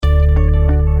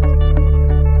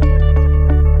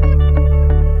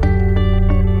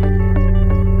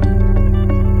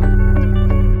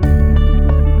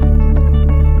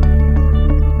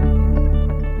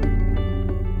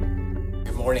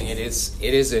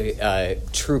It is a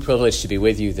true privilege to be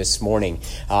with you this morning.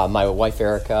 My wife,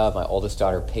 Erica, my oldest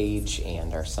daughter, Paige,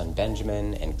 and our son,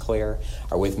 Benjamin, and Claire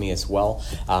are with me as well.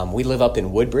 We live up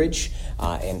in Woodbridge,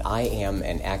 and I am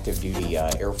an active duty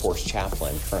Air Force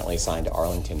chaplain currently assigned to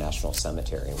Arlington National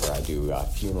Cemetery, where I do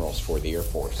funerals for the Air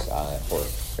Force, for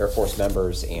Air Force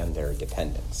members and their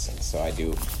dependents. And so I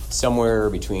do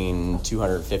somewhere between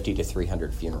 250 to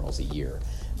 300 funerals a year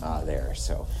there.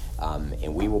 So.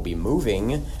 And we will be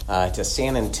moving to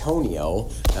San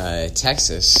Antonio,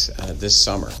 Texas this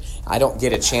summer. I don't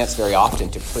get a chance very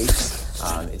often to preach.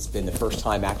 It's been the first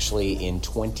time actually in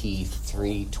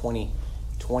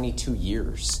 22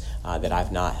 years that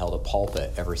I've not held a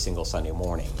pulpit every single Sunday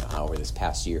morning over this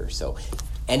past year. So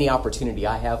any opportunity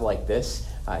I have like this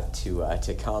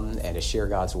to come and to share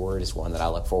God's word is one that I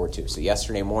look forward to. So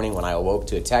yesterday morning when I awoke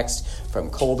to a text from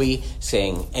Colby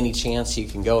saying, any chance you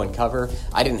can go and cover,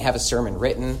 I didn't have a sermon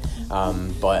written,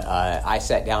 but I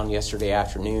sat down yesterday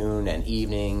afternoon and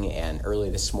evening and early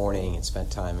this morning and spent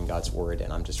time in God's word,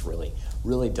 and I'm just really,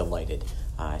 really delighted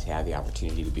to have the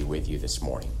opportunity to be with you this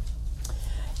morning.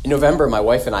 In November, my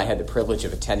wife and I had the privilege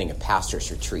of attending a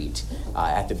pastor's retreat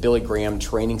at the Billy Graham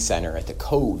Training Center at the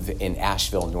Cove in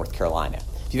Asheville, North Carolina.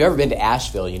 If you've ever been to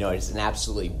Asheville, you know it's an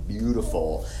absolutely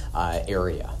beautiful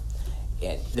area.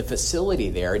 And the facility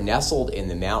there, nestled in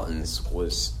the mountains,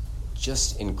 was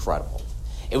just incredible.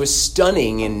 It was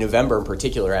stunning in November in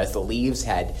particular as the leaves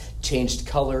had changed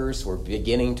colors, were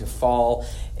beginning to fall,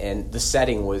 and the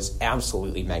setting was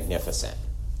absolutely magnificent.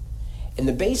 In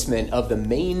the basement of the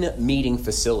main meeting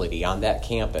facility on that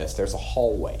campus, there's a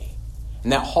hallway.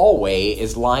 And that hallway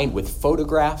is lined with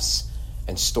photographs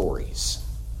and stories.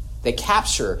 They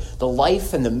capture the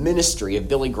life and the ministry of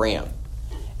Billy Graham,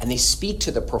 and they speak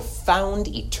to the profound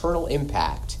eternal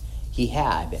impact he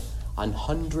had on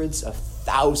hundreds of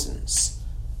thousands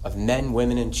of men,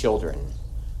 women, and children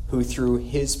who, through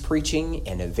his preaching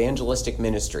and evangelistic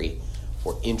ministry,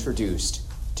 were introduced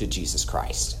to Jesus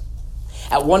Christ.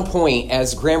 At one point,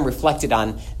 as Graham reflected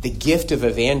on the gift of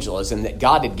evangelism that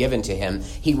God had given to him,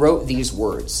 he wrote these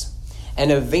words: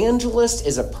 "An evangelist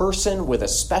is a person with a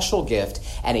special gift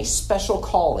and a special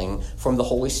calling from the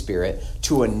Holy Spirit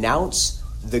to announce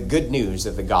the good news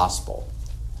of the gospel.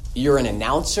 You're an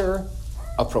announcer,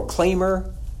 a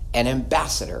proclaimer, an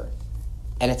ambassador,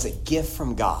 and it's a gift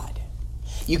from God.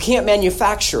 You can't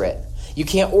manufacture it, you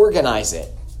can't organize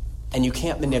it, and you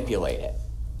can't manipulate it.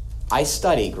 I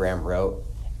study," Graham wrote,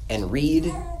 "and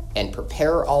read and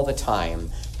prepare all the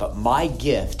time, but my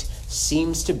gift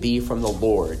seems to be from the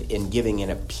Lord in giving an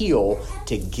appeal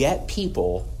to get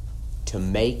people to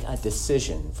make a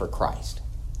decision for Christ.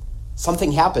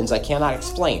 Something happens I cannot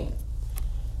explain.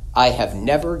 I have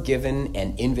never given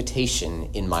an invitation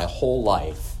in my whole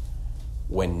life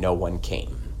when no one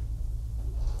came."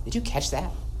 Did you catch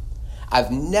that?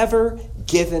 I've never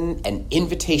given an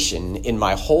invitation in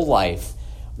my whole life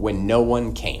when no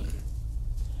one came.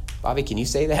 Bobby, can you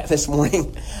say that this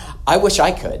morning? I wish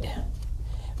I could,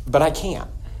 but I can't.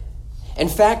 In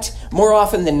fact, more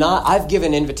often than not, I've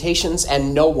given invitations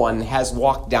and no one has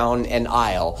walked down an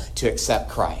aisle to accept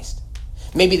Christ.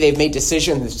 Maybe they've made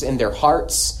decisions in their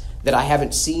hearts that I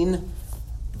haven't seen,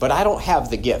 but I don't have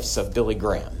the gifts of Billy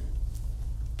Graham.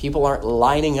 People aren't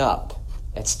lining up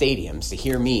at stadiums to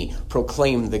hear me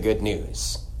proclaim the good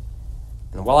news.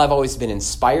 And while I've always been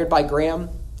inspired by Graham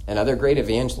and other great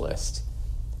evangelists,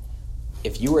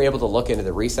 if you were able to look into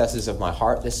the recesses of my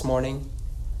heart this morning,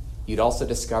 you'd also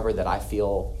discover that I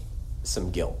feel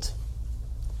some guilt.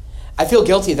 I feel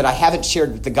guilty that I haven't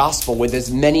shared the gospel with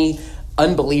as many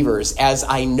unbelievers as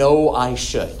I know I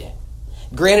should.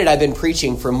 Granted, I've been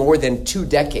preaching for more than 2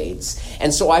 decades,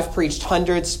 and so I've preached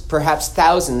hundreds, perhaps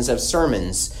thousands of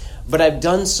sermons, but I've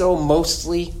done so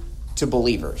mostly to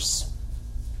believers.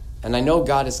 And I know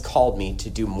God has called me to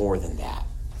do more than that.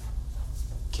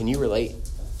 Can you relate?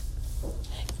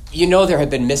 You know there have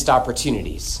been missed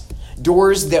opportunities,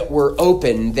 doors that were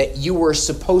open that you were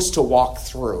supposed to walk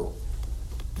through,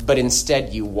 but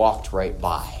instead you walked right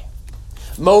by.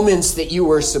 Moments that you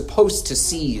were supposed to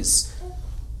seize,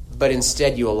 but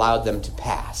instead you allowed them to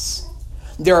pass.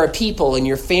 There are people in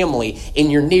your family, in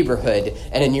your neighborhood,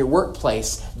 and in your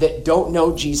workplace that don't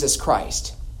know Jesus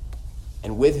Christ,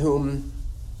 and with whom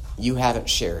you haven't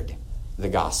shared the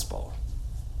gospel.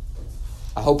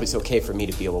 I hope it's okay for me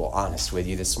to be a little honest with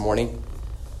you this morning.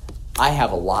 I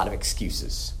have a lot of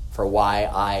excuses for why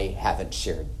I haven't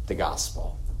shared the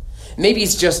gospel. Maybe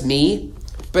it's just me,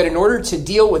 but in order to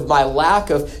deal with my lack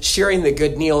of sharing the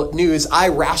good news, I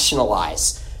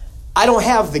rationalize. I don't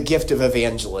have the gift of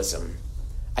evangelism,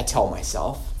 I tell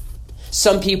myself.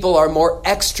 Some people are more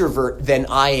extrovert than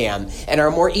I am and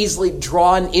are more easily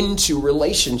drawn into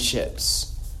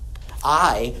relationships.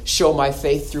 I show my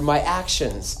faith through my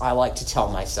actions, I like to tell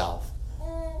myself.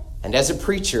 And as a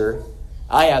preacher,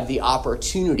 I have the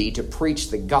opportunity to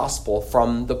preach the gospel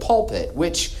from the pulpit,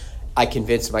 which I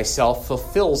convince myself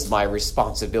fulfills my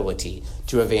responsibility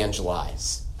to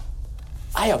evangelize.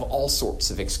 I have all sorts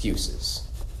of excuses,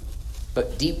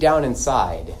 but deep down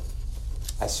inside,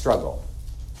 I struggle.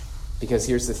 Because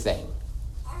here's the thing.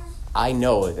 I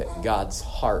know that God's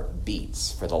heart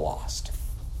beats for the lost.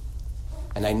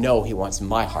 And I know he wants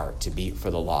my heart to beat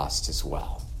for the lost as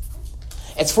well.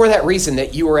 It's for that reason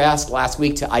that you were asked last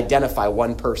week to identify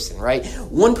one person, right?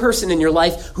 One person in your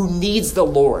life who needs the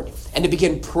Lord and to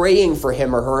begin praying for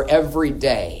him or her every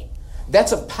day.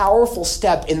 That's a powerful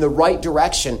step in the right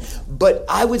direction. But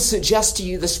I would suggest to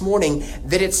you this morning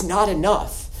that it's not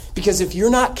enough. Because if you're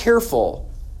not careful,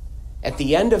 at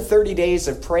the end of 30 days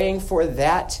of praying for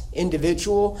that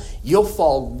individual, you'll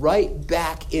fall right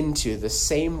back into the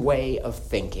same way of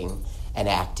thinking and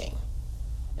acting.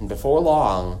 And before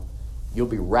long, you'll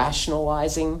be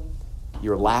rationalizing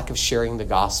your lack of sharing the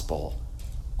gospel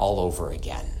all over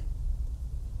again.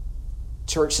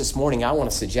 Church, this morning, I want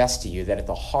to suggest to you that at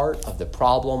the heart of the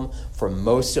problem for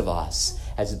most of us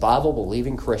as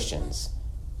Bible-believing Christians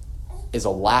is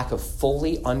a lack of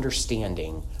fully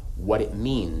understanding what it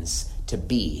means to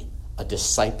be a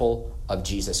disciple of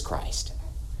Jesus Christ.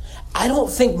 I don't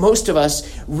think most of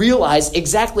us realize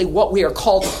exactly what we are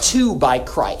called to by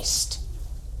Christ.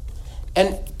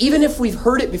 And even if we've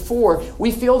heard it before,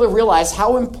 we fail to realize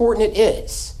how important it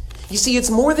is. You see, it's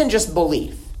more than just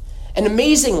belief. And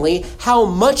amazingly, how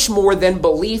much more than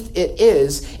belief it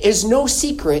is no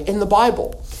secret in the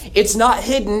Bible. It's not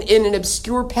hidden in an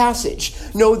obscure passage.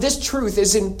 No, this truth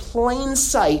is in plain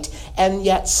sight, and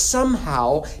yet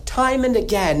somehow, time and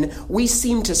again, we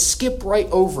seem to skip right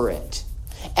over it.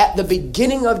 At the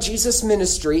beginning of Jesus'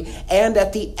 ministry and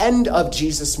at the end of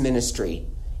Jesus' ministry,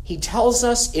 he tells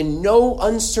us in no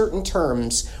uncertain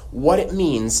terms what it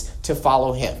means to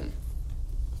follow him,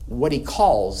 what he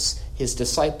calls his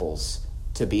disciples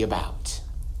to be about.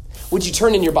 Would you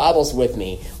turn in your Bibles with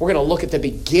me? We're going to look at the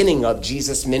beginning of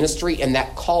Jesus' ministry and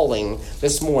that calling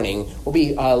this morning. We'll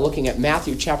be looking at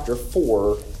Matthew chapter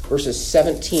 4, verses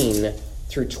 17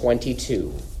 through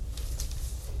 22.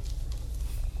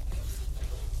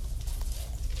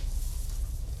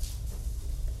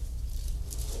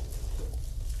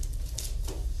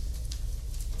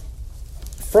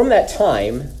 From that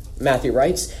time, Matthew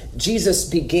writes, Jesus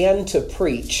began to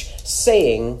preach,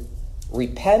 saying,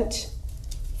 "Repent,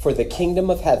 for the kingdom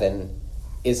of heaven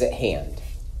is at hand."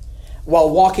 While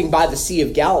walking by the Sea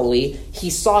of Galilee, he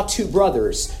saw two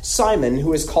brothers, Simon,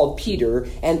 who is called Peter,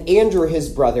 and Andrew his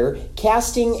brother,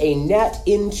 casting a net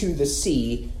into the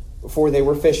sea, for they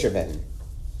were fishermen.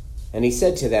 And he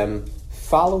said to them,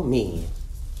 "Follow me,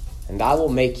 and I will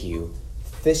make you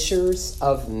fishers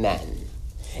of men."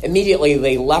 Immediately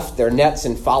they left their nets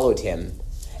and followed him.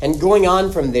 And going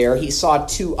on from there, he saw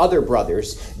two other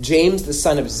brothers, James the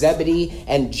son of Zebedee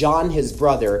and John his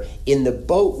brother, in the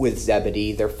boat with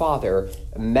Zebedee their father,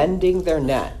 mending their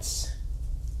nets.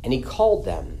 And he called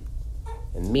them.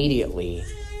 Immediately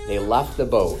they left the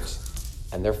boat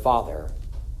and their father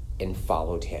and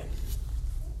followed him.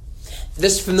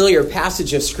 This familiar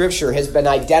passage of Scripture has been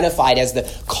identified as the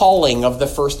calling of the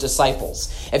first disciples.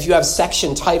 If you have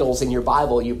section titles in your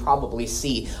Bible, you probably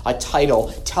see a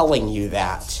title telling you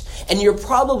that. And you're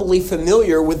probably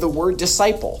familiar with the word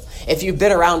disciple. If you've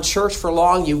been around church for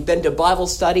long, you've been to Bible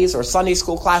studies or Sunday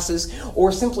school classes,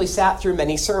 or simply sat through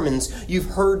many sermons, you've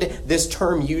heard this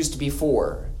term used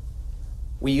before.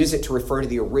 We use it to refer to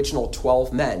the original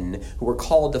 12 men who were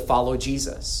called to follow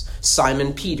Jesus.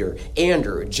 Simon Peter,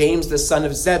 Andrew, James the son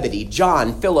of Zebedee,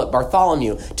 John, Philip,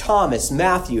 Bartholomew, Thomas,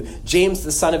 Matthew, James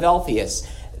the son of Alphaeus,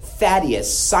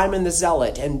 Thaddeus, Simon the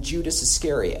Zealot, and Judas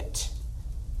Iscariot.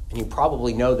 And you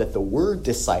probably know that the word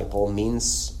disciple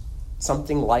means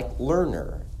something like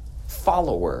learner,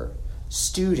 follower,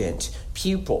 student,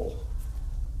 pupil.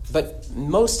 But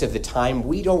most of the time,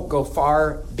 we don't go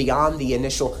far beyond the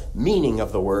initial meaning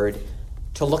of the word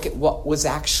to look at what was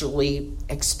actually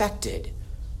expected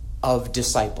of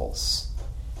disciples.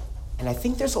 And I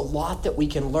think there's a lot that we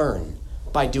can learn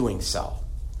by doing so.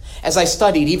 As I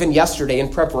studied even yesterday in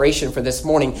preparation for this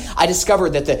morning, I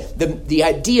discovered that the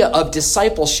idea of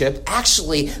discipleship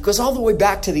actually goes all the way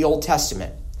back to the Old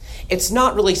Testament. It's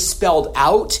not really spelled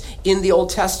out in the Old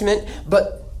Testament,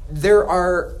 but there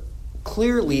are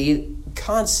clearly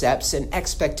concepts and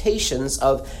expectations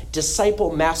of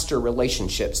disciple-master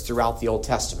relationships throughout the Old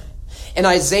Testament. In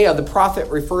Isaiah, the prophet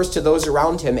refers to those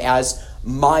around him as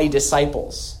my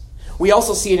disciples. We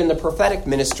also see it in the prophetic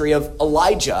ministry of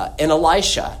Elijah and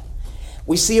Elisha.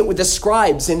 We see it with the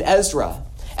scribes in Ezra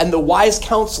and the wise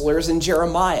counselors in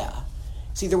Jeremiah.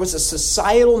 See, there was a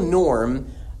societal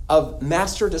norm of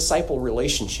master-disciple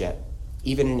relationship,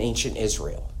 even in ancient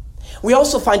Israel. We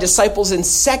also find disciples in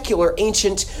secular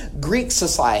ancient Greek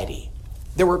society.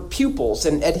 There were pupils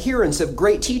and adherents of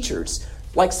great teachers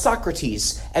like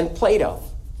Socrates and Plato.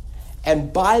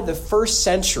 And by the first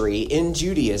century in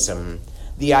Judaism,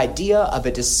 the idea of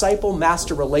a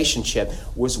disciple-master relationship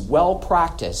was well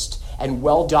practiced and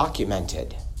well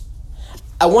documented.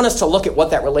 I want us to look at what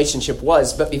that relationship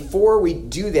was, but before we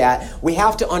do that, we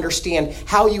have to understand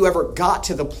how you ever got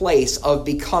to the place of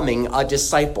becoming a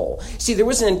disciple. See, there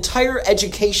was an entire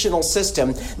educational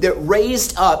system that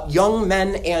raised up young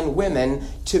men and women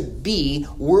to be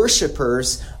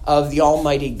worshipers of the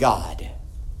Almighty God.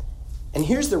 And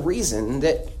here's the reason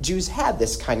that Jews had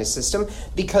this kind of system,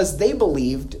 because they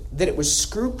believed that it was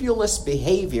scrupulous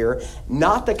behavior,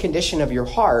 not the condition of your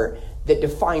heart, that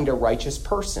defined a righteous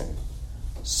person.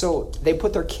 So they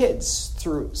put their kids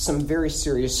through some very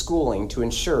serious schooling to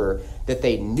ensure that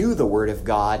they knew the Word of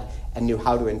God and knew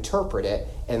how to interpret it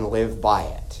and live by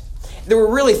it. There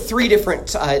were really three different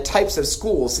types of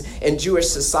schools in Jewish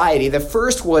society. The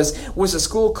first was a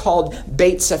school called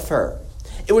Beit Sefer.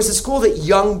 It was a school that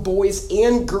young boys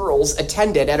and girls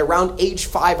attended at around age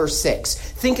 5 or 6.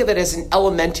 Think of it as an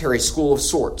elementary school of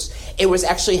sorts. It was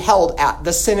actually held at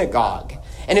the synagogue.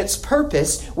 And its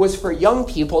purpose was for young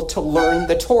people to learn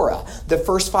the Torah, the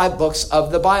first 5 books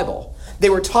of the Bible. They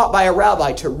were taught by a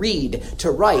rabbi to read,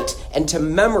 to write, and to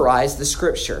memorize the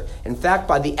scripture. In fact,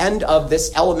 by the end of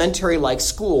this elementary-like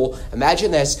school,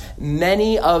 imagine this,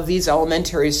 many of these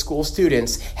elementary school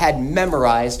students had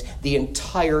memorized the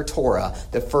entire Torah,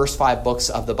 the first 5 books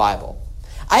of the Bible.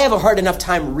 I have a hard enough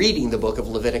time reading the book of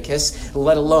Leviticus,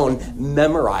 let alone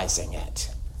memorizing it.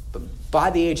 But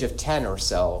by the age of 10 or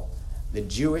so, the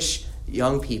Jewish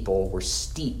young people were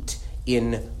steeped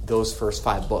in those first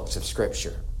 5 books of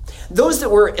Scripture. Those that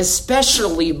were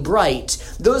especially bright,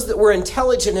 those that were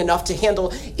intelligent enough to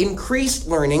handle increased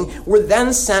learning, were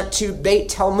then sent to Beit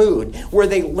Talmud, where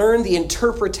they learned the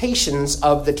interpretations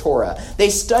of the Torah. They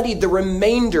studied the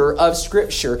remainder of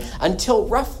Scripture until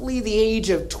roughly the age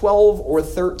of 12 or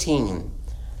 13.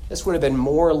 This would have been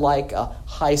more like a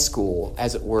high school,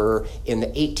 as it were, in the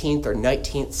 18th or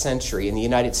 19th century in the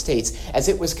United States, as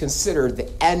it was considered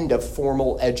the end of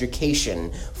formal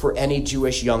education for any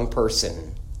Jewish young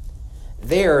person.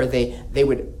 There, they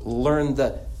would learn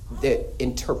the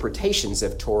interpretations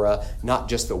of Torah, not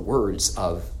just the words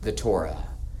of the Torah.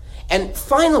 And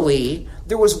finally,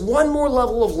 there was one more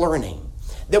level of learning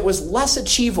that was less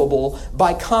achievable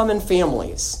by common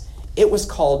families. It was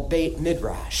called Beit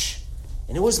Midrash.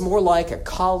 And it was more like a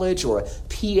college or a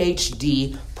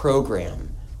PhD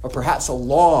program, or perhaps a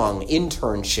long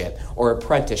internship or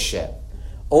apprenticeship.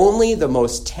 Only the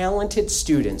most talented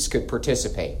students could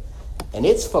participate. And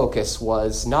its focus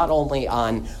was not only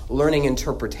on learning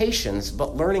interpretations,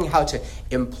 but learning how to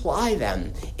imply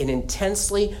them in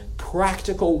intensely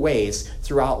practical ways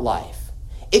throughout life.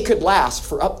 It could last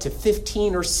for up to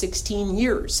 15 or 16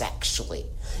 years, actually.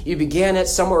 You began at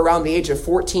somewhere around the age of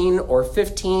 14 or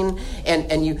 15,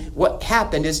 and what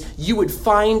happened is you would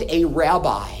find a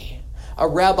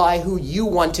rabbi who you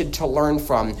wanted to learn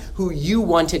from, who you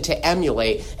wanted to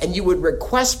emulate, and you would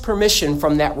request permission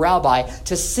from that rabbi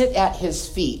to sit at his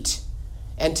feet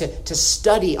and to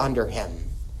study under him.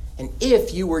 And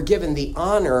if you were given the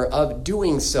honor of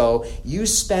doing so, you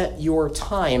spent your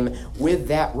time with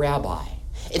that rabbi.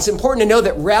 It's important to know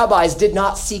that rabbis did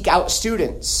not seek out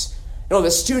students. No, the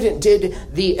student did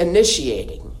the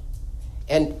initiating.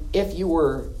 And if you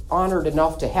were honored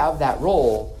enough to have that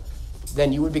role,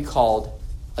 then you would be called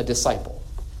a disciple.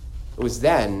 It was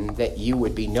then that you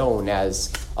would be known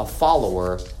as a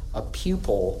follower, a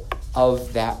pupil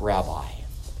of that rabbi.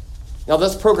 Now,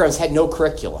 those programs had no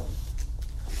curriculum.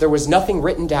 There was nothing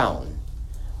written down.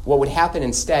 What would happen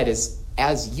instead is,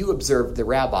 as you observed the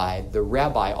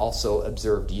rabbi also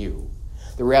observed you.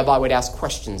 The rabbi would ask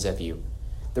questions of you.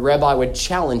 The rabbi would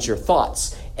challenge your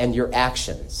thoughts and your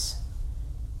actions.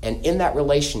 And in that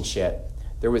relationship,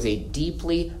 there was a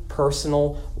deeply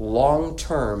personal,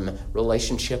 long-term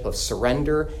relationship of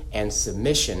surrender and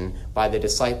submission by the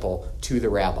disciple to the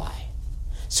rabbi.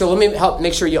 So let me help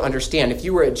make sure you understand. If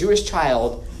you were a Jewish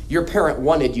child, your parent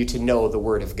wanted you to know the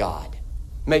Word of God.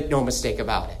 Make no mistake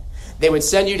about it. They would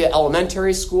send you to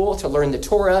elementary school to learn the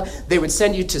Torah. They would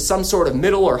send you to some sort of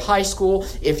middle or high school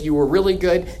if you were really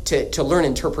good to learn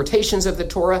interpretations of the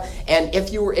Torah. And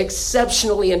if you were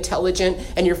exceptionally intelligent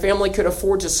and your family could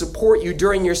afford to support you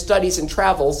during your studies and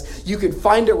travels, you could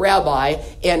find a rabbi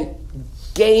and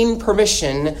gain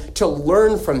permission to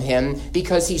learn from him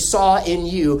because he saw in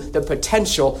you the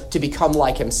potential to become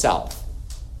like himself.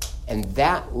 And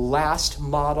that last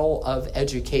model of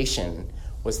education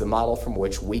was the model from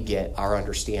which we get our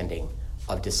understanding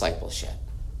of discipleship.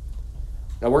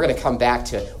 Now we're going to come back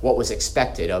to what was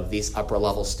expected of these upper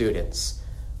level students.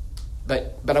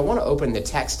 But I want to open the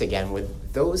text again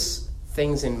with those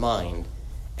things in mind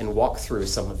and walk through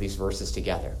some of these verses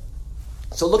together.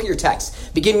 So look at your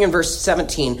text, beginning in verse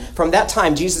 17. From that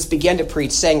time, Jesus began to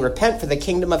preach, saying, "Repent, for the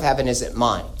kingdom of heaven is at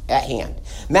hand."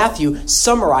 Matthew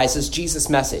summarizes Jesus'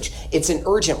 message. It's an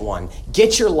urgent one.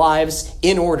 Get your lives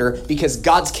in order because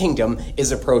God's kingdom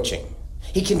is approaching.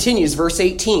 He continues, verse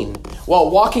 18. While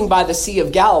walking by the Sea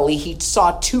of Galilee, he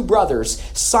saw two brothers,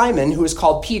 Simon, who is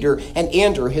called Peter, and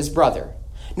Andrew, his brother.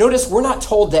 Notice we're not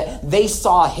told that they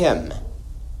saw him.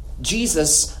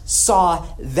 Jesus saw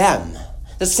them.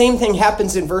 The same thing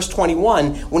happens in verse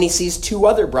 21 when he sees two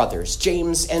other brothers,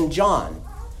 James and John.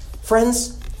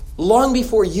 Friends, long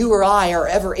before you or I are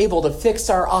ever able to fix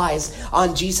our eyes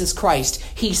on Jesus Christ,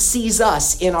 he sees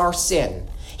us in our sin.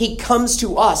 He comes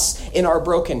to us in our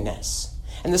brokenness.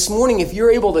 And this morning, if you're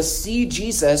able to see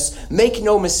Jesus, make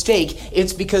no mistake,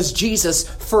 it's because Jesus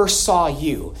first saw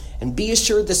you. And be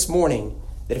assured this morning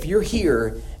that if you're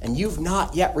here and you've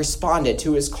not yet responded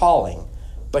to his calling,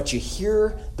 but you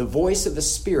hear the voice of the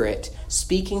Spirit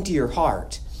speaking to your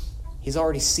heart, he's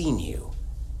already seen you,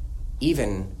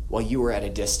 even while you were at a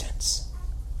distance.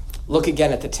 Look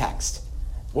again at the text.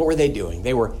 What were they doing?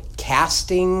 They were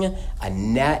casting a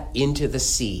net into the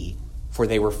sea, for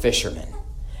they were fishermen.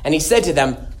 And he said to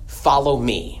them, "Follow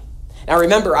me." Now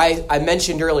remember, I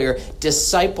mentioned earlier,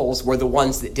 disciples were the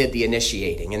ones that did the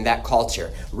initiating in that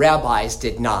culture. Rabbis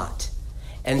did not.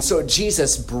 And so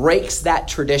Jesus breaks that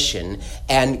tradition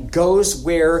and goes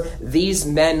where these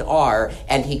men are,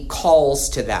 and he calls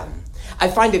to them. I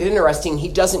find it interesting, he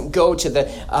doesn't go to the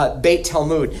Beit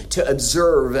Talmud to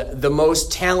observe the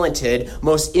most talented,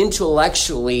 most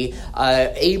intellectually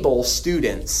able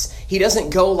students. He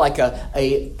doesn't go like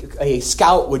a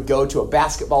scout would go to a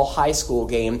basketball high school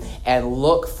game and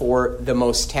look for the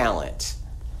most talent.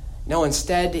 No,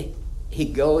 instead, he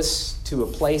goes to a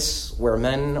place where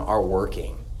men are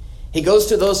working. He goes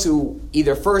to those who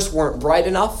either first weren't bright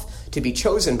enough to be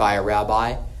chosen by a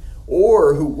rabbi,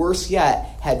 or who, worse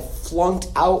yet, had flunked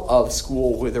out of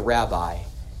school with a rabbi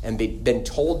and been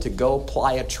told to go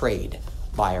ply a trade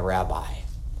by a rabbi.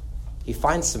 He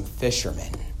finds some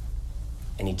fishermen,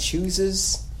 and he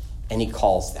chooses and he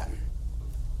calls them.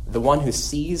 The one who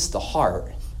sees the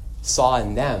heart saw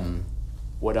in them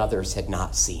what others had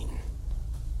not seen.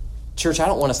 Church, I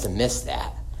don't want us to miss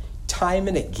that. Time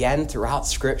and again throughout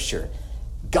Scripture,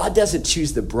 God doesn't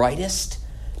choose the brightest,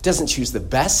 doesn't choose the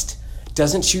best,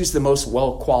 doesn't choose the most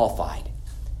well-qualified.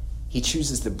 He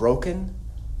chooses the broken,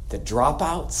 the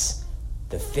dropouts,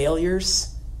 the failures,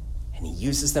 and he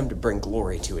uses them to bring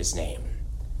glory to his name.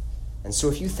 And so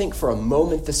if you think for a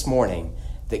moment this morning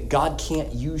that God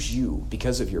can't use you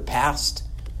because of your past,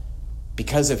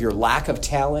 because of your lack of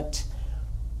talent,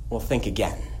 well, think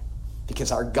again.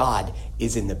 Because our God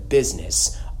is in the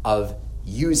business of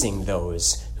using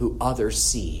those who others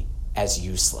see as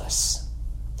useless.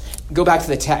 Go back to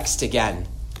the text again.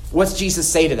 What's Jesus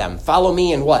say to them? Follow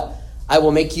me and what? I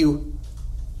will make you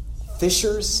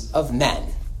fishers of men.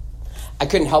 I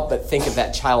couldn't help but think of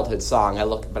that childhood song.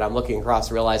 But I'm looking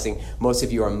across realizing most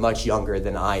of you are much younger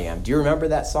than I am. Do you remember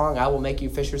that song, I will make you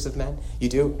fishers of men? You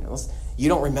do? You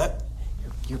don't remember?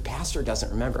 Your pastor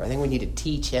doesn't remember. I think we need to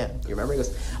teach him. You remember? He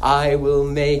goes, I will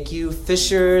make you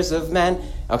fishers of men.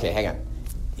 Okay, hang on.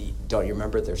 Don't you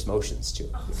remember? There's motions too.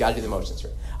 You've got to do the motions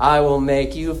right. I will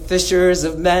make you fishers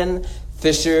of men,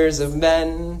 fishers of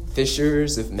men,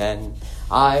 fishers of men.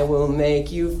 I will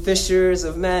make you fishers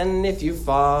of men if you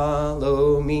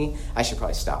follow me. I should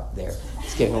probably stop there.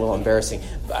 It's getting a little embarrassing.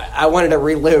 I wanted to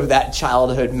relive that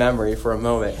childhood memory for a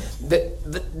moment.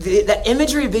 The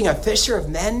imagery of being a fisher of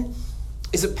men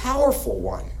is a powerful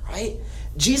one, right?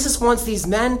 Jesus wants these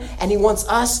men, and he wants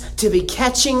us to be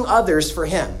catching others for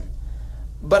him.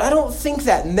 But I don't think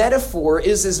that metaphor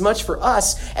is as much for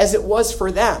us as it was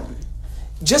for them.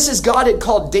 Just as God had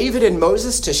called David and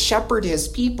Moses to shepherd his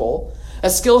people, a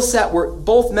skill set where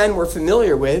both men were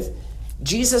familiar with,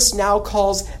 Jesus now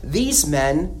calls these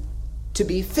men to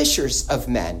be fishers of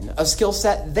men, a skill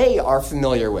set they are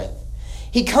familiar with.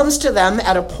 He comes to them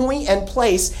at a point and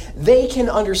place they can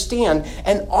understand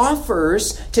and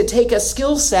offers to take a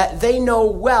skill set they know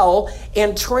well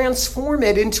and transform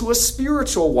it into a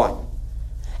spiritual one.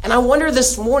 And I wonder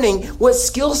this morning what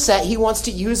skill set he wants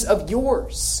to use of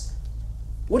yours.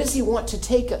 What does he want to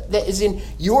take that is in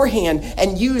your hand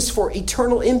and use for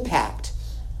eternal impact?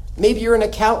 Maybe you're an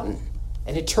accountant,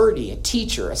 an attorney, a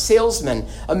teacher, a salesman,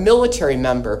 a military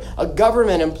member, a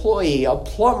government employee, a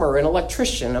plumber, an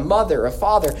electrician, a mother, a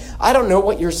father. I don't know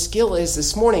what your skill is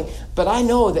this morning, but I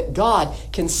know that God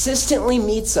consistently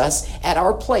meets us at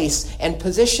our place and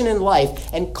position in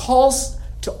life and calls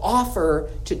to offer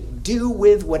to do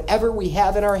with whatever we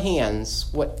have in our hands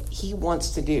what he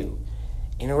wants to do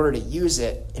in order to use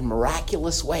it in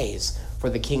miraculous ways for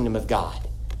the kingdom of God.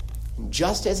 And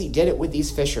just as he did it with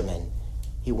these fishermen,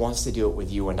 he wants to do it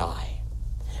with you and I.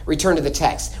 Return to the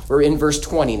text. We're in verse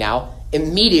 20 now.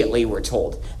 Immediately, we're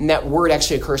told. And that word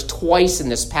actually occurs twice in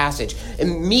this passage.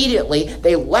 Immediately,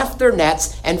 they left their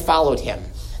nets and followed him.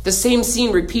 The same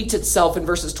scene repeats itself in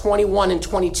verses 21 and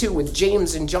 22 with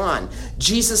James and John.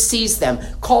 Jesus sees them,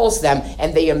 calls them,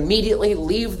 and they immediately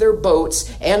leave their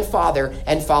boats and father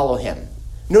and follow him.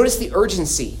 Notice the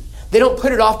urgency. They don't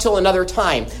put it off till another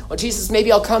time. Well, Jesus,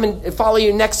 maybe I'll come and follow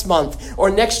you next month or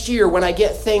next year when I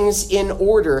get things in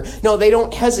order. No, they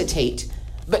don't hesitate.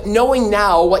 But knowing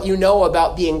now what you know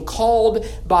about being called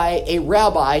by a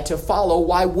rabbi to follow,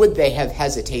 why would they have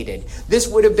hesitated? This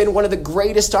would have been one of the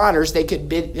greatest honors they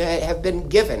could have been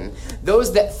given.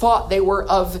 Those that thought they were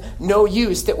of no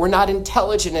use, that were not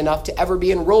intelligent enough to ever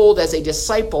be enrolled as a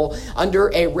disciple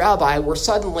under a rabbi, were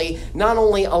suddenly not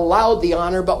only allowed the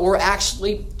honor, but were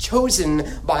actually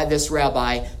chosen by this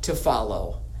rabbi to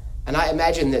follow. And I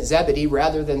imagine that Zebedee,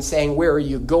 rather than saying, where are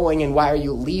you going and why are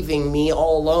you leaving me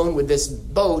all alone with this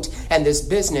boat and this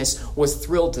business, was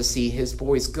thrilled to see his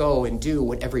boys go and do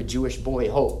what every Jewish boy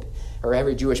hoped, or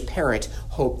every Jewish parent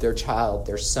hoped their child,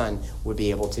 their son, would be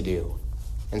able to do.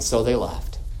 And so they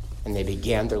left, and they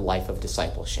began their life of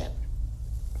discipleship.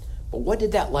 But what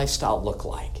did that lifestyle look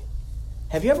like?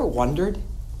 Have you ever wondered?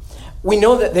 We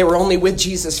know that they were only with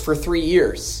Jesus for 3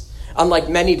 years, unlike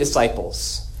many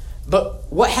disciples.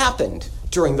 But what happened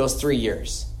during those 3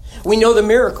 years? We know the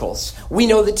miracles. We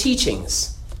know the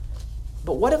teachings.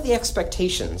 But what of the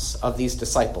expectations of these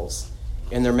disciples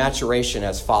in their maturation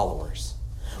as followers?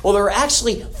 Well, there are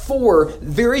actually 4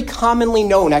 very commonly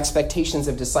known expectations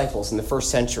of disciples in the first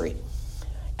century.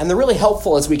 And they're really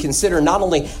helpful as we consider not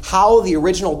only how the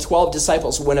original 12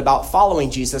 disciples went about following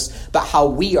Jesus, but how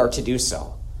we are to do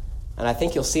so. And I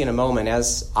think you'll see in a moment,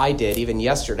 as I did even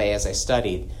yesterday as I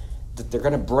studied, that they're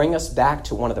going to bring us back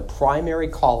to one of the primary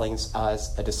callings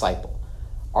as a disciple.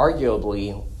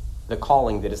 Arguably, the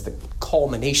calling that is the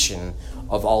culmination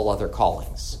of all other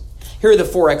callings. Here are the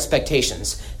 4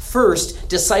 expectations. First,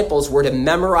 disciples were to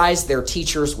memorize their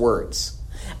teacher's words.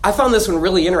 I found this one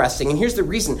really interesting, and here's the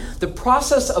reason. The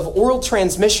process of oral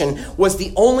transmission was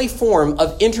the only form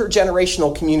of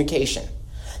intergenerational communication.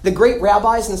 The great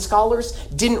rabbis and scholars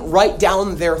didn't write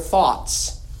down their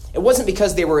thoughts. It wasn't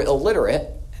because they were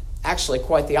illiterate. Actually,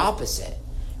 quite the opposite.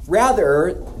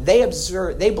 Rather,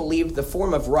 they believed the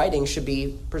form of writing should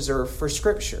be preserved for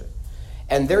Scripture,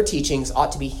 and their teachings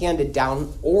ought to be handed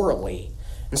down orally.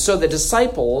 And so the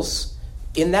disciples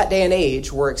in that day and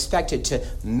age were expected to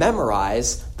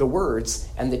memorize the words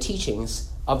and the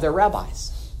teachings of their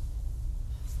rabbis.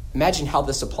 Imagine how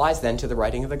this applies then to the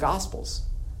writing of the Gospels.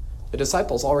 The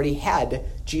disciples already had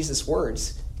Jesus'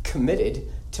 words committed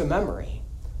to memory.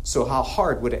 So how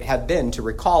hard would it have been to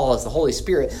recall as the Holy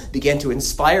Spirit began to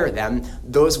inspire them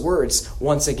those words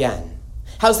once again?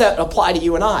 How does that apply to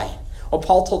you and I? Well,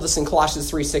 Paul told us in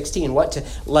Colossians 3:16, what? To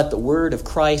let the word of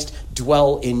Christ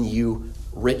dwell in you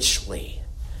richly.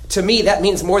 To me, that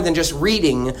means more than just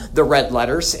reading the red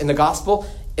letters in the gospel.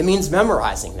 It means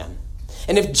memorizing them.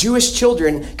 And if Jewish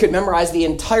children could memorize the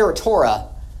entire Torah,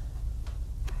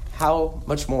 how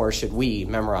much more should we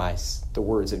memorize the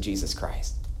words of Jesus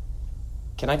Christ?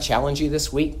 Can I challenge you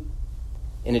this week,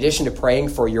 in addition to praying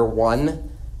for your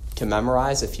one, to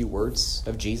memorize a few words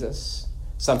of Jesus,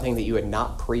 something that you had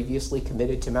not previously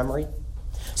committed to memory?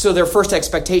 So their first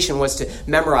expectation was to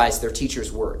memorize their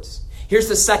teacher's words. Here's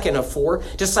the second of 4.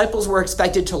 Disciples were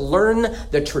expected to learn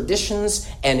the traditions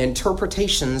and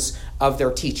interpretations of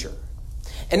their teacher.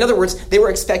 In other words, they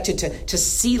were expected to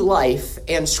see life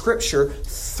and Scripture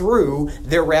through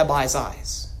their rabbi's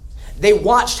eyes. They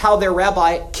watched how their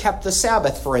rabbi kept the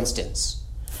Sabbath, for instance,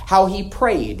 how he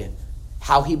prayed,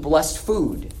 how he blessed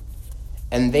food,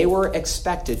 and they were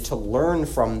expected to learn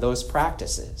from those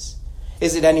practices.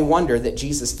 Is it any wonder that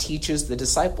Jesus teaches the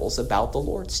disciples about the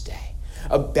Lord's Day?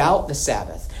 about the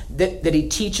Sabbath, that he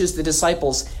teaches the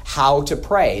disciples how to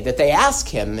pray, that they ask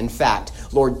him, in fact,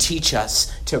 Lord, teach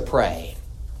us to pray.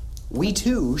 We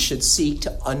too should seek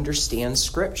to understand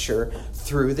Scripture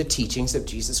through the teachings of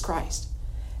Jesus Christ.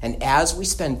 And as we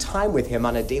spend time with him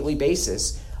on a daily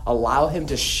basis, allow him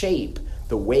to shape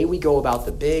the way we go about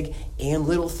the big and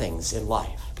little things in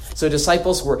life. So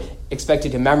disciples were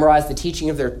expected to memorize the teaching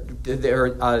of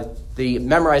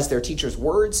memorize their teacher's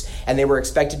words, and they were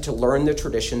expected to learn the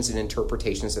traditions and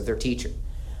interpretations of their teacher.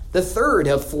 The third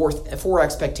of four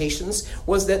expectations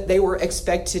was that they were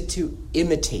expected to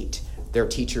imitate their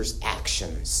teacher's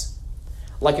actions.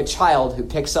 Like a child who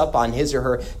picks up on his or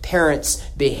her parents'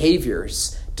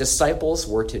 behaviors, disciples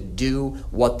were to do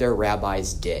what their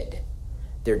rabbis did.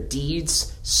 Their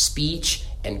deeds, speech,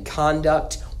 and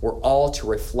conduct were all to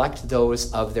reflect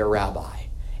those of their rabbi.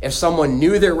 If someone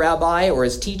knew their rabbi or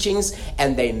his teachings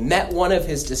and they met one of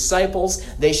his disciples,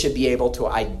 they should be able to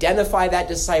identify that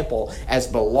disciple as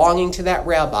belonging to that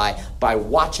rabbi by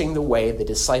watching the way the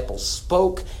disciple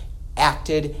spoke,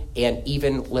 acted, and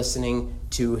even listening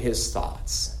to his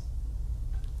thoughts.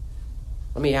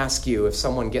 Let me ask you, if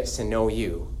someone gets to know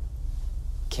you,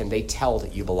 can they tell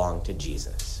that you belong to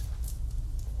Jesus?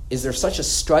 Is there such a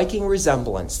striking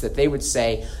resemblance that they would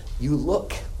say, you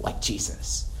look like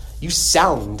Jesus, you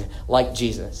sound like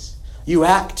Jesus, you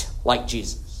act like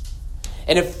Jesus?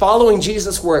 And if following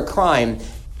Jesus were a crime,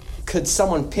 could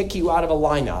someone pick you out of a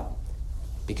lineup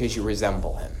because you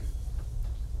resemble him?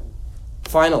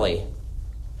 Finally,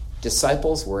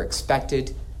 disciples were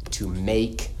expected to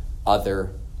make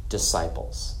other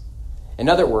disciples. In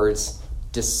other words,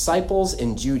 disciples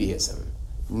in Judaism,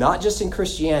 not just in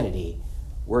Christianity,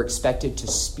 were expected to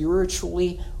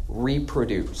spiritually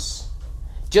reproduce.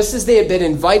 Just as they had been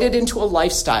invited into a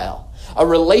lifestyle, a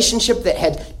relationship that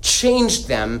had changed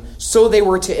them, so they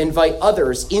were to invite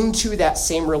others into that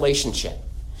same relationship.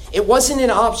 It wasn't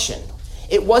an option.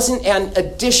 It wasn't an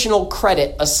additional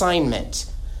credit assignment.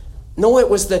 No, it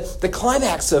was the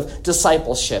climax of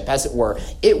discipleship, as it were.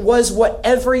 It was what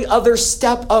every other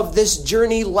step of this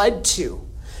journey led to.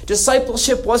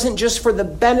 Discipleship wasn't just for the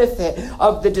benefit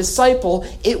of the disciple.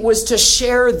 It was to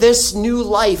share this new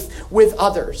life with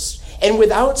others. And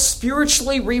without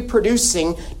spiritually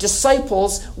reproducing,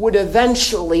 disciples would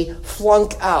eventually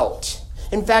flunk out.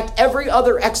 In fact, every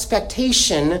other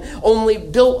expectation only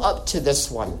built up to this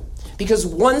one. Because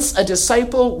once a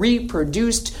disciple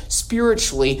reproduced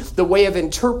spiritually, the way of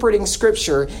interpreting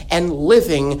Scripture and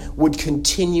living would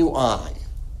continue on.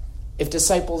 If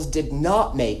disciples did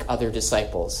not make other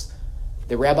disciples,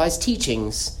 the rabbi's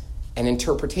teachings and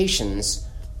interpretations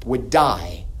would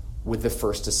die with the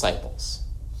first disciples.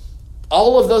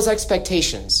 All of those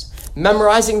expectations,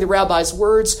 memorizing the rabbi's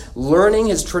words, learning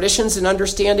his traditions and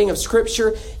understanding of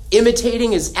Scripture,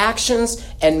 imitating his actions,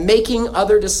 and making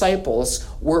other disciples,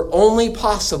 were only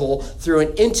possible through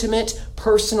an intimate,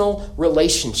 personal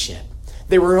relationship.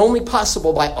 They were only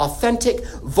possible by authentic,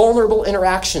 vulnerable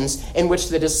interactions in which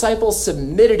the disciple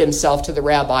submitted himself to the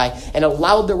rabbi and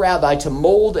allowed the rabbi to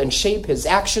mold and shape his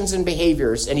actions and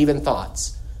behaviors and even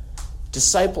thoughts.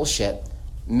 Discipleship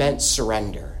meant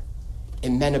surrender.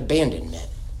 It meant abandonment,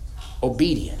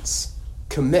 obedience,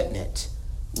 commitment,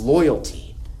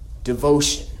 loyalty,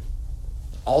 devotion.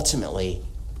 Ultimately,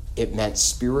 it meant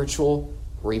spiritual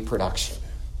reproduction.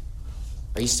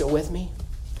 Are you still with me?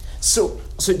 So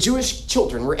Jewish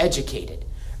children were educated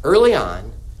early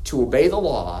on to obey the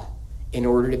law in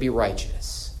order to be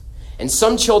righteous. And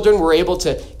some children were able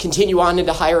to continue on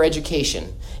into higher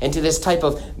education, into this type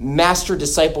of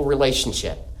master-disciple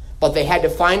relationship. But they had to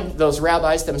find those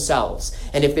rabbis themselves.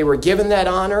 And if they were given that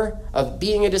honor of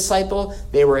being a disciple,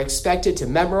 they were expected to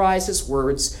memorize his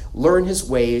words, learn his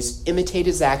ways, imitate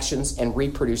his actions, and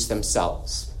reproduce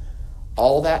themselves.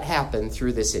 All that happened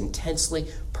through this intensely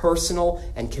personal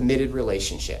and committed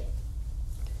relationship.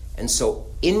 And so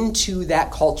into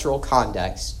that cultural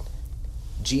context,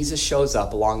 Jesus shows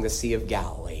up along the Sea of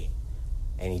Galilee,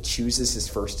 and he chooses his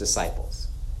first disciples.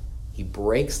 He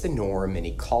breaks the norm, and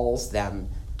he calls them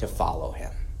to follow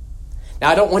him. Now,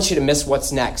 I don't want you to miss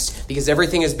what's next, because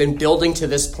everything has been building to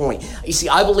this point. You see,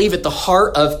 I believe at the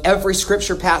heart of every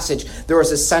scripture passage, there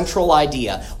was a central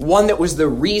idea, one that was the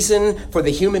reason for the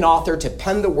human author to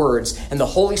pen the words and the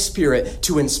Holy Spirit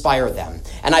to inspire them.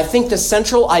 And I think the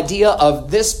central idea of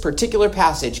this particular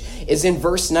passage is in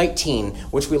verse 19,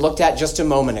 which we looked at just a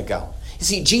moment ago. You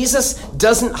see, Jesus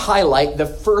doesn't highlight the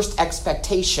first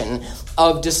expectation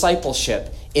of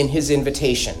discipleship in his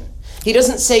invitation. He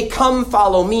doesn't say, come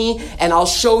follow me and I'll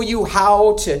show you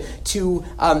how to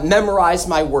memorize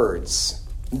my words,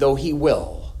 though he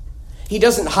will. He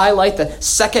doesn't highlight the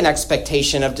second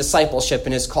expectation of discipleship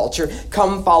in his culture.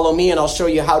 Come, follow me, and I'll show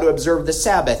you how to observe the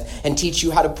Sabbath and teach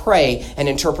you how to pray and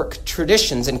interpret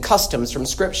traditions and customs from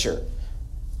Scripture,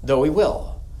 though he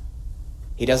will.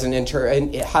 He doesn't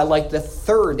highlight the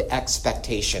third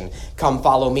expectation. Come,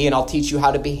 follow me, and I'll teach you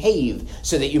how to behave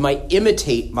so that you might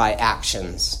imitate my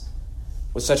actions.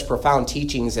 With such profound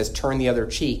teachings as turn the other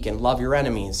cheek and love your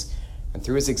enemies, and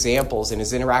through his examples and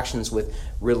his interactions with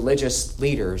religious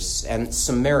leaders and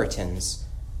Samaritans,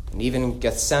 and even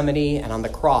Gethsemane and on the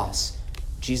cross,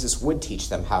 Jesus would teach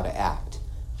them how to act.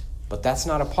 But that's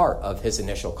not a part of his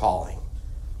initial calling.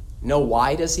 No,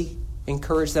 why does he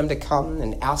encourage them to come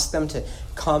and ask them to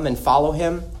come and follow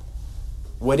him?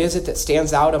 What is it that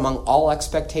stands out among all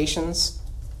expectations?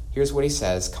 Here's what he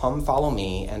says: come, follow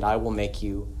me, and I will make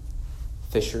you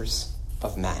fishers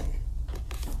of men.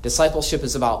 Discipleship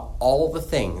is about all the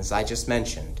things I just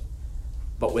mentioned,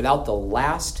 but without the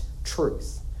last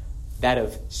truth, that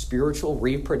of spiritual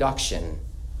reproduction,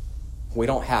 we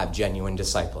don't have genuine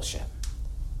discipleship.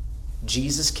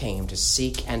 Jesus came to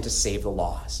seek and to save the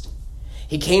lost.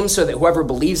 He came so that whoever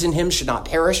believes in him should not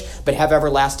perish, but have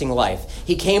everlasting life.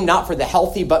 He came not for the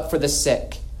healthy, but for the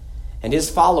sick. And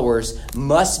his followers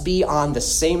must be on the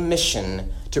same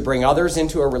mission to bring others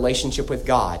into a relationship with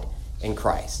God in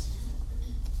Christ.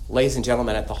 Ladies and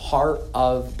gentlemen, at the heart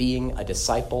of being a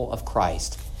disciple of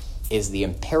Christ is the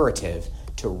imperative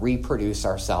to reproduce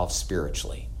ourselves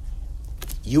spiritually.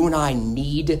 You and I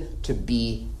need to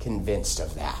be convinced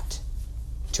of that.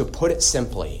 To put it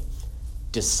simply,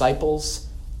 disciples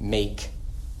make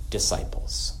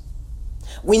disciples.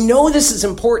 We know this is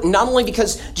important not only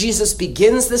because Jesus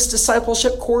begins this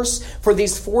discipleship course for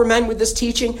these four men with this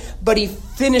teaching, but he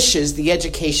finishes the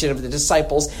education of the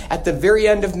disciples at the very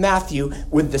end of Matthew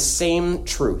with the same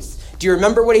truth. Do you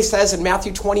remember what he says in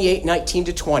Matthew 28,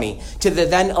 19-20? To the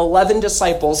then 11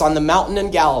 disciples on the mountain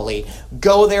in Galilee,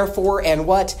 go therefore and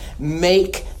what?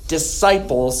 Make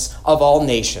disciples of all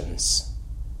nations,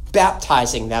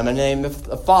 baptizing them in the name of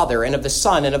the Father and of the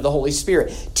Son and of the Holy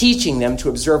Spirit, teaching them to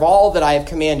observe all that I have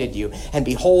commanded you. And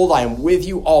behold, I am with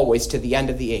you always to the end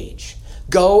of the age.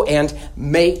 Go and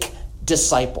make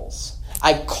disciples.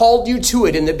 I called you to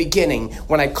it in the beginning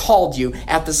when I called you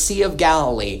at the Sea of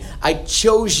Galilee. I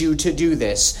chose you to do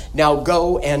this. Now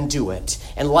go and do it.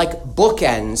 And like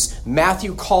bookends,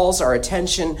 Matthew calls our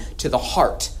attention to the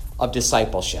heart of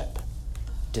discipleship.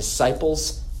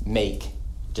 Disciples make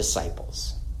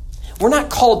disciples. We're not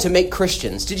called to make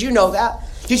Christians. Did you know that?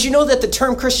 Did you know that the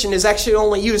term Christian is actually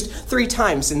only used 3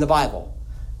 times in the Bible?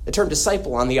 The term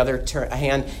disciple, on the other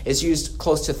hand, is used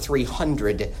close to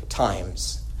 300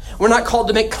 times. We're not called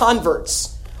to make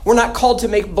converts. We're not called to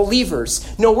make believers.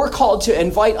 No, we're called to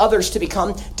invite others to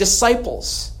become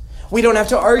disciples. We don't have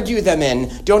to argue them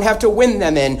in, don't have to win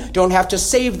them in, don't have to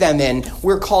save them in.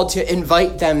 We're called to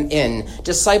invite them in.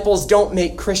 Disciples don't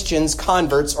make Christians,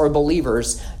 converts, or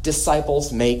believers.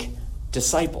 Disciples make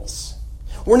disciples.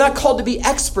 We're not called to be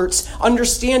experts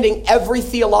understanding every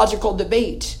theological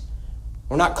debate.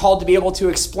 We're not called to be able to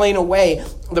explain away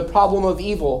the problem of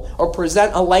evil or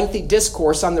present a lengthy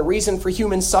discourse on the reason for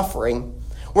human suffering.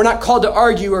 We're not called to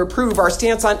argue or prove our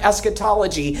stance on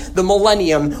eschatology, the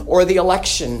millennium, or the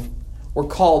election. We're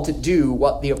called to do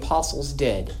what the apostles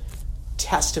did,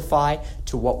 testify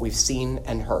to what we've seen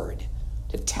and heard,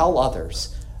 to tell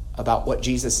others about what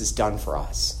Jesus has done for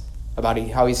us, about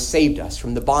how he's saved us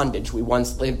from the bondage we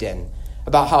once lived in,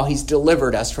 about how he's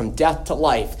delivered us from death to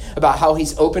life, about how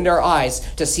he's opened our eyes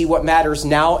to see what matters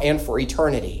now and for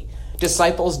eternity.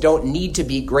 Disciples don't need to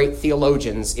be great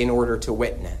theologians in order to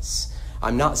witness.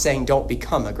 I'm not saying don't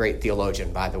become a great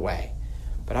theologian, by the way,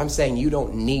 but I'm saying you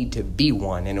don't need to be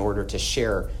one in order to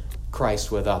share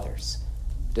Christ with others.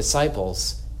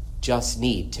 Disciples just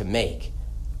need to make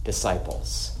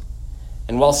disciples.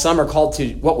 And while some are called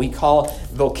to what we call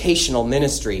vocational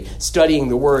ministry, studying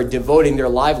the word, devoting their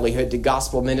livelihood to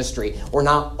gospel ministry, we're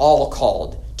not all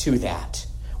called to that.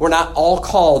 We're not all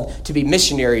called to be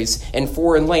missionaries in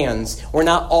foreign lands. We're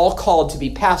not all called to be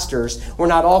pastors. We're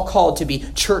not all called to be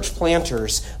church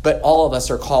planters, but all of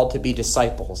us are called to be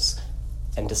disciples.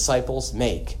 And disciples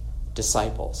make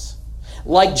disciples.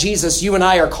 Like Jesus, you and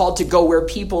I are called to go where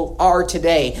people are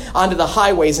today, onto the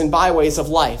highways and byways of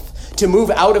life, to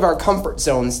move out of our comfort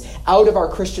zones, out of our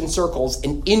Christian circles,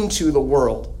 and into the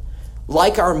world.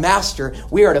 Like our Master,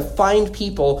 we are to find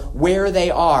people where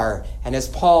they are, and as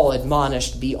Paul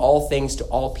admonished, be all things to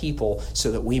all people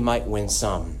so that we might win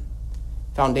some.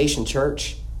 Foundation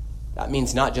Church, that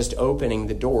means not just opening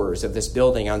the doors of this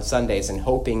building on Sundays and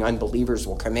hoping unbelievers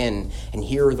will come in and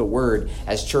hear the word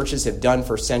as churches have done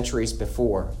for centuries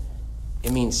before.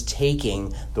 It means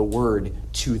taking the word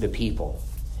to the people.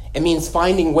 It means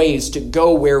finding ways to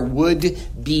go where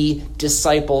would-be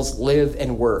disciples live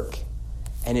and work,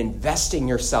 and investing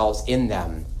yourselves in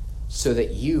them so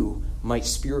that you might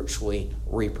spiritually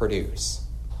reproduce.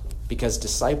 Because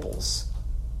disciples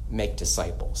make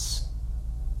disciples.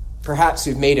 Perhaps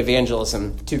we've made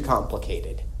evangelism too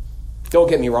complicated. Don't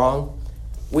get me wrong.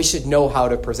 We should know how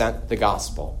to present the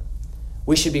gospel.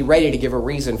 We should be ready to give a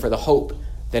reason for the hope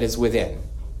that is within.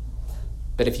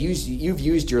 But if you've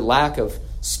used your lack of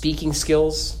speaking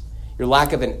skills, your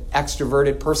lack of an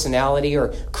extroverted personality or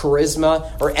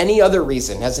charisma, or any other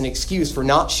reason as an excuse for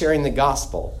not sharing the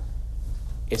gospel,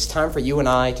 it's time for you and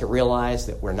I to realize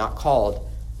that we're not called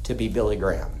to be Billy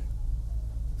Graham.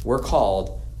 We're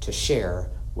called to share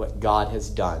what God has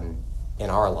done in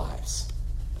our lives.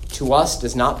 To us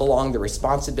does not belong the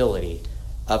responsibility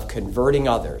of converting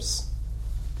others,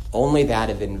 only that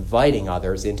of inviting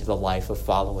others into the life of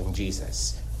following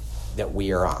Jesus that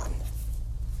we are on.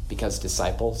 Because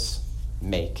disciples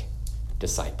make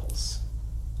disciples.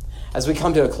 As we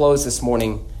come to a close this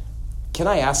morning, can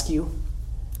I ask you,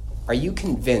 are you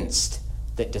convinced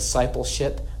that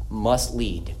discipleship must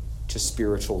lead to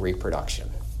spiritual reproduction?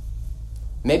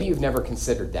 Maybe you've never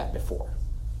considered that before.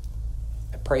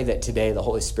 I pray that today the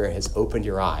Holy Spirit has opened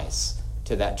your eyes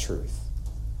to that truth,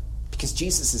 because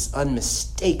Jesus is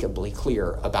unmistakably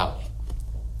clear about it.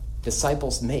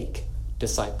 Disciples make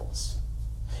disciples.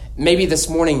 Maybe this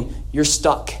morning you're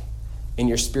stuck in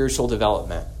your spiritual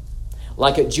development.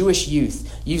 Like a Jewish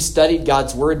youth, you've studied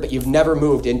God's word, but you've never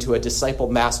moved into a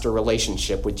disciple-master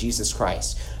relationship with Jesus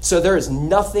Christ. So there is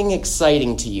nothing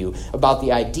exciting to you about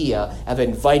the idea of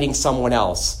inviting someone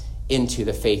else into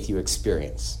the faith you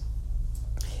experience.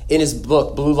 In his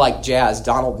book, Blue Like Jazz,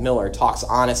 Donald Miller talks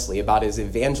honestly about his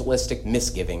evangelistic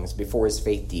misgivings before his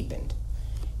faith deepened.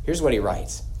 Here's what he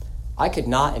writes. I could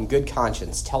not in good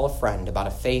conscience tell a friend about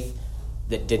a faith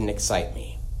that didn't excite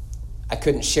me. I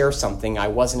couldn't share something I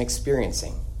wasn't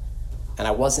experiencing, and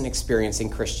I wasn't experiencing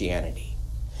Christianity.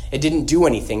 It didn't do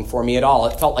anything for me at all.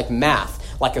 It felt like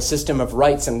math, like a system of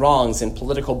rights and wrongs and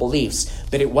political beliefs,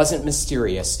 but it wasn't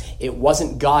mysterious. It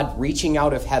wasn't God reaching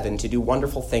out of heaven to do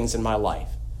wonderful things in my life.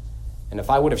 And if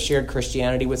I would have shared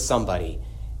Christianity with somebody,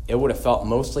 it would have felt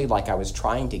mostly like I was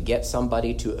trying to get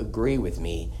somebody to agree with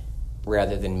me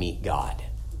rather than meet God.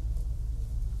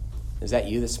 Is that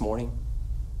you this morning?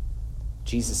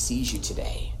 Jesus sees you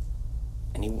today,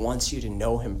 and he wants you to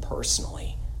know him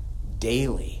personally,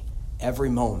 daily, every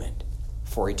moment,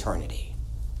 for eternity.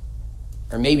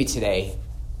 Or maybe today,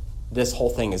 this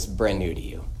whole thing is brand new to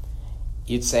you.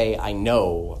 You'd say, I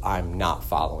know I'm not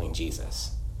following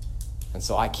Jesus, and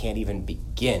so I can't even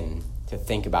begin to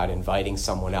think about inviting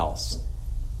someone else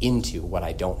into what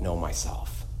I don't know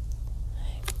myself.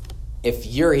 If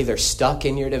you're either stuck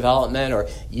in your development or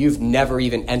you've never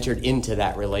even entered into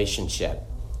that relationship,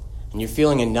 and you're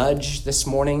feeling a nudge this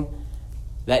morning,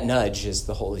 that nudge is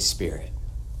the Holy Spirit.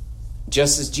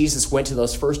 Just as Jesus went to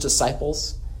those first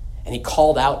disciples and he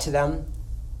called out to them,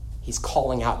 he's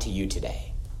calling out to you today.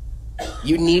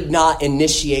 You need not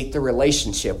initiate the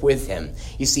relationship with him.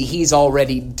 You see, he's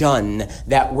already done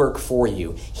that work for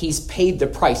you. He's paid the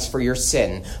price for your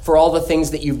sin, for all the things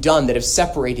that you've done that have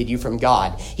separated you from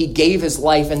God. He gave his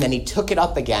life and then he took it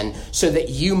up again so that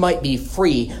you might be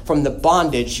free from the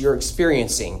bondage you're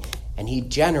experiencing. And he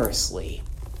generously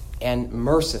and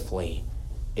mercifully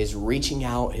is reaching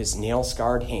out his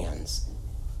nail-scarred hands,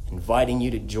 inviting you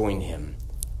to join him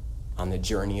on the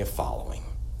journey of following.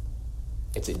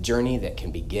 It's a journey that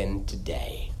can begin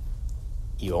today.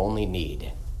 You only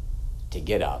need to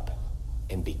get up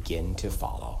and begin to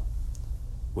follow.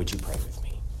 Would you pray with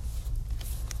me?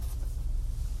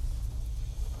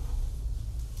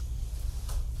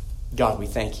 God, we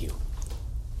thank you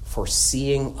for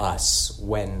seeing us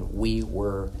when we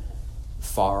were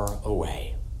far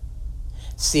away,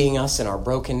 seeing us in our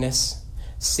brokenness,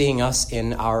 seeing us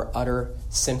in our utter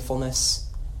sinfulness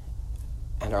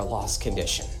and our lost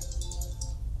condition.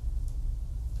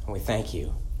 And we thank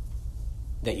you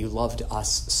that you loved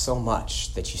us so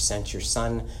much that you sent your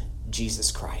Son,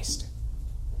 Jesus Christ,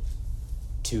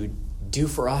 to do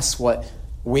for us what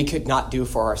we could not do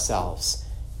for ourselves,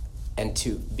 and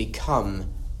to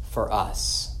become for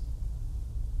us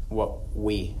what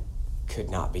we could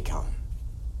not become.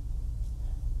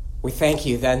 We thank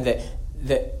you then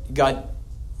that God,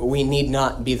 we need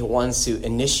not be the ones to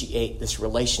initiate this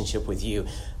relationship with you,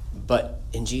 but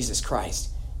in Jesus Christ,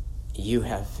 you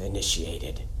have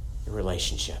initiated a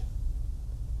relationship.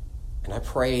 And I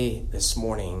pray this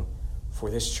morning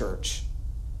for this church,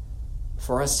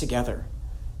 for us together,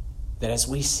 that as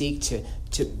we seek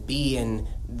to be in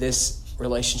this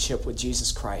relationship with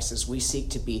Jesus Christ, as we seek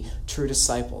to be true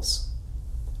disciples,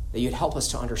 that you'd help us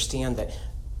to understand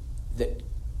that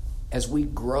as we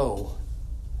grow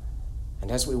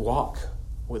and as we walk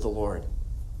with the Lord,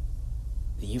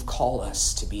 that you've called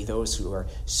us to be those who are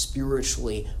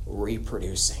spiritually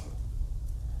reproducing.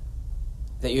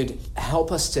 That you'd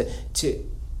help us to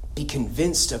be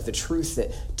convinced of the truth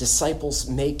that disciples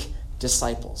make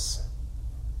disciples.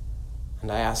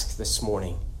 And I ask this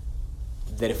morning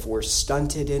that if we're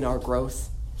stunted in our growth,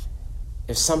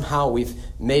 if somehow we've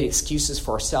made excuses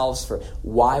for ourselves for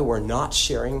why we're not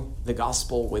sharing the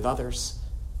gospel with others,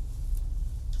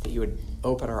 that you would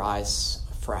open our eyes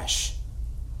afresh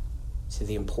to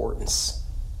the importance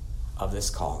of this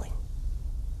calling.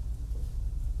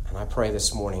 And I pray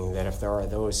this morning that if there are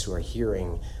those who are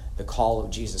hearing the call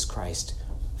of Jesus Christ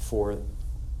for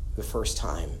the first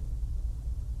time,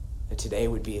 that today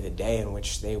would be the day in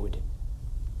which they would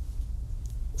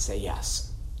say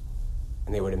yes,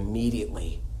 and they would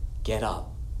immediately get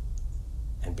up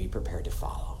and be prepared to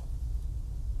follow.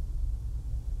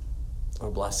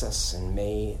 Lord, bless us, and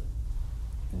may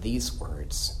these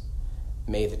words,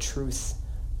 may the truth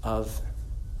of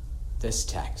this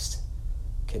text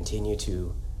continue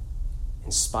to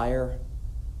inspire,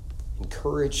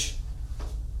 encourage,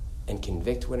 and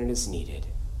convict when it is needed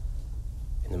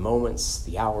in the moments,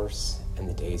 the hours, and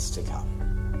the days to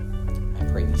come. I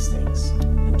pray these things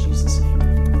in Jesus'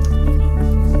 name.